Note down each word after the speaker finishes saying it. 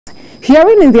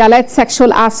Hearing in the alleged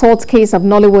sexual assault case of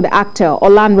Nollywood actor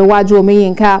Olanrewaju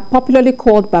Omiyinka, popularly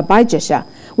called Baba Ijesha,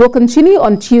 will continue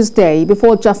on Tuesday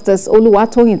before Justice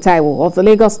Oluwatoyin Taiwo of the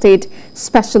Lagos State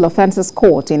Special Offences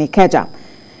Court in Ikeja.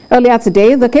 Earlier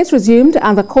today, the case resumed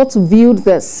and the court viewed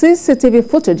the CCTV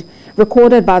footage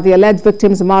recorded by the alleged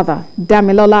victim's mother,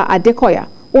 Damilola Adekoya,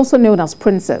 also known as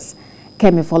Princess.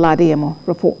 Kemi Foladeyemo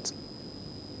reports.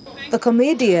 The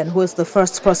comedian, who is the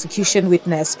first prosecution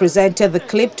witness, presented the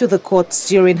clip to the court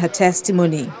during her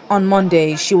testimony. On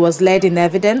Monday, she was led in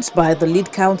evidence by the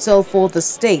lead counsel for the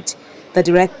state, the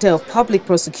Director of Public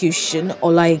Prosecution,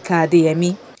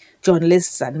 Olayinka.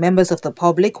 Journalists and members of the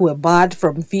public were barred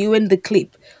from viewing the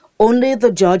clip. Only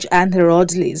the judge and her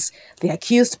orderlies, the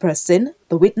accused person,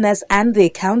 the witness and the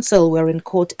counsel were in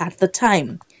court at the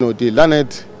time. The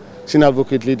learned senior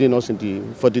advocate leading us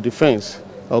for the defense,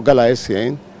 Ogala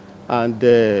SCN, and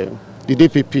the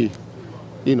DPP,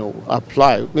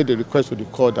 made a request to the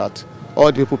court that all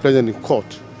the people present in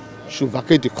court should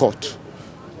vacate the court,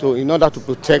 in order to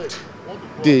protect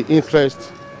the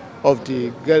interest of the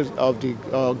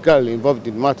girl involved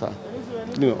in the matter,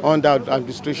 under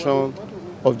administration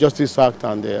of Justice Act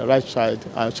and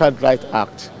the Child Right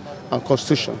Act and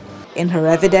Constitution. In her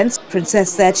evidence, Princess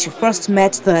said she first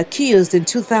met the accused in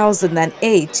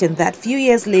 2008 and that few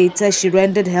years later she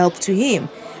rendered help to him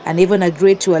and even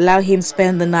agreed to allow him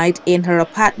spend the night in her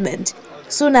apartment.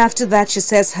 Soon after that, she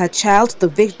says her child, the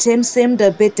victim, seemed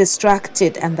a bit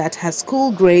distracted and that her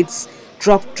school grades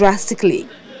dropped drastically.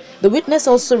 The witness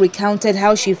also recounted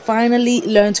how she finally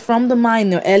learned from the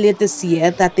minor earlier this year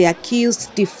that the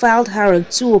accused defiled her on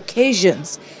 2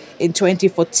 occasions. In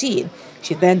 2014,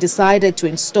 she then decided to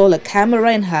install a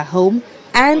camera in her home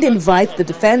and invite the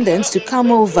defendants to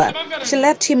come over. She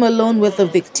left him alone with the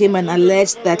victim and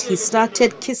alleged that he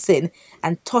started kissing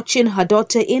and touching her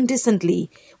daughter indecently,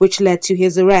 which led to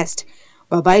his arrest.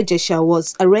 Baba Ijesha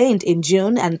was arraigned in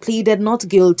June and pleaded not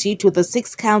guilty to the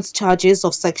 6-count charges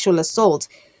of sexual assault.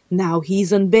 Now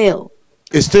he's on bail.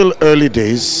 It's still early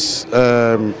days.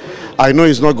 I know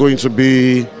it's not going to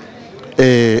be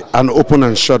an open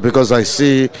and shut because I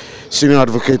see senior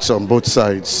advocates on both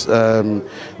sides.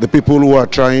 The people who are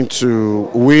trying to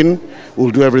win will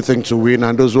do everything to win,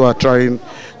 and those who are trying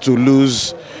to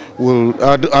lose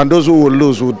and those who will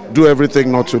lose will do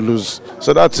everything not to lose.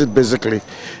 So that's it basically.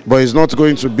 But it's not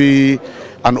going to be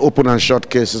an open and shut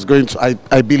case. It's going to,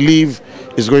 I believe,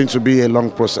 it's going to be a long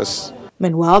process.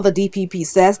 Meanwhile, the DPP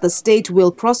says the state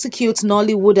will prosecute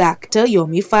Nollywood actor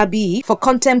Yomi Fabiyi for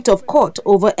contempt of court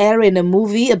over airing a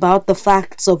movie about the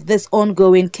facts of this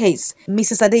ongoing case.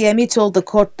 Mrs. Adeyemi told the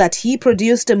court that he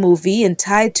produced a movie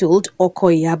entitled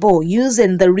Okoyabo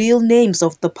using the real names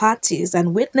of the parties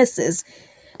and witnesses,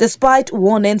 despite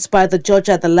warnings by the judge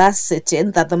at the last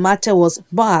sitting that the matter was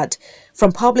barred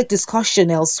from public discussion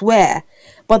elsewhere.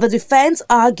 But the defense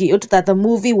argued that the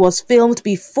movie was filmed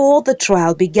before the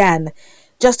trial began.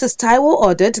 Justice Taiwo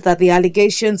ordered that the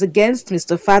allegations against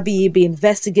Mr. Fabiyi be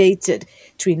investigated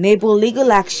to enable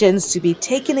legal actions to be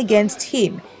taken against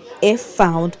him if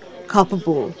found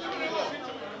culpable.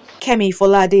 Kemi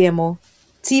Foladeyemo,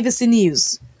 TVC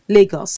News, Lagos.